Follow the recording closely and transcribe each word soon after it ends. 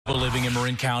living in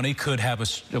Marin County could have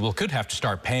to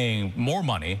start paying more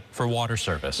money for water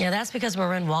service. Yeah, that's because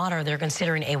Marin Water, they're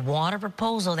considering a water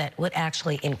proposal that would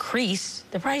actually increase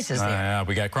the prices there.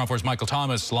 We got KRON 4's Michael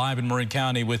Thomas live in Marin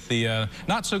County with the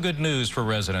not so good news for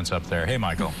residents up there. Hey,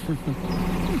 Michael.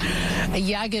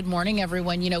 Yeah, good morning,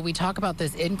 everyone. You know, we talk about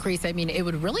this increase. I mean, it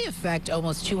would really affect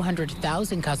almost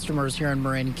 200,000 customers here in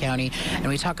Marin County. And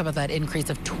we talk about that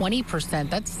increase of 20%.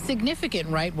 That's significant,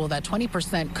 right? Well, that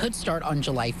 20% could start on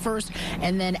July 1st.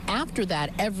 And then after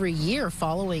that, every year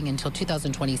following until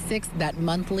 2026, that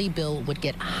monthly bill would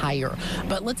get higher.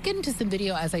 But let's get into some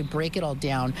video as I break it all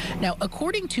down. Now,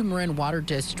 according to Marin Water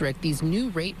District, these new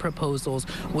rate proposals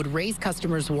would raise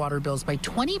customers' water bills by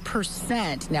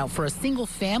 20%. Now, for a single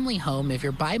family home, if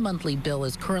your bi-monthly bill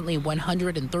is currently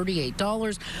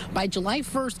 $138, by July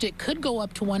 1st, it could go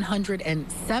up to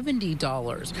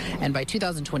 $170. And by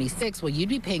 2026, well, you'd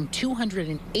be paying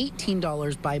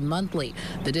 $218 bi-monthly.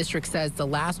 The district says the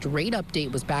last rate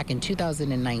update was back in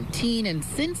 2019, and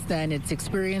since then, it's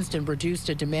experienced a reduced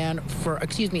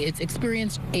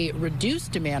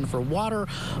demand for water,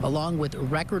 along with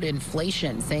record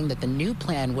inflation, saying that the new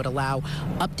plan would allow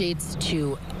updates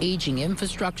to aging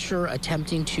infrastructure,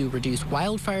 attempting to reduce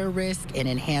wildfire risk and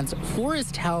enhance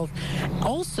forest health.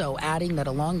 Also adding that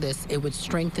along this, it would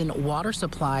strengthen water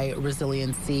supply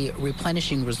resiliency,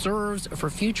 replenishing reserves for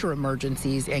future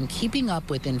emergencies, and keeping up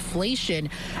with inflation,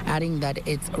 adding that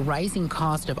its rising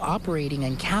cost of operating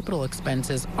and capital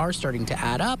expenses are starting to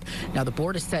add up. Now, the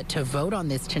board is set to vote on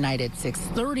this tonight at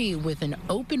 6:30 with an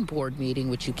open board meeting,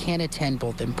 which you can attend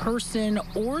both in person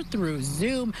or through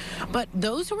Zoom. But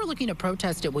those who are looking to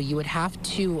protest it, well, you would have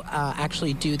to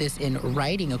actually do this in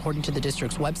writing. According to the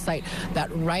district's website,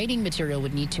 that writing material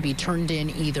would need to be turned in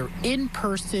either in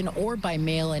person or by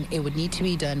mail, and it would need to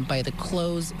be done by the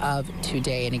close of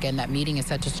today. And again, that meeting is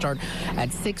set to start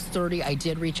at 6:30. I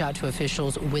did reach out to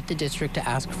officials with the district to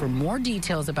ask for more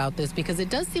details about this because it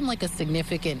does seem like a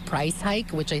significant price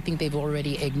hike, which I think they've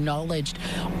already acknowledged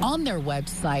on their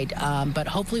website. But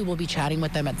hopefully we'll be chatting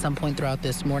with them at some point throughout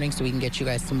this morning so we can get you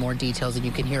guys some more details and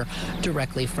you can hear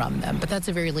directly from them. But that's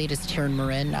the very latest here in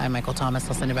Marin. I'm Michael Thomas.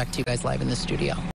 I'll send it back to you guys live in the studio.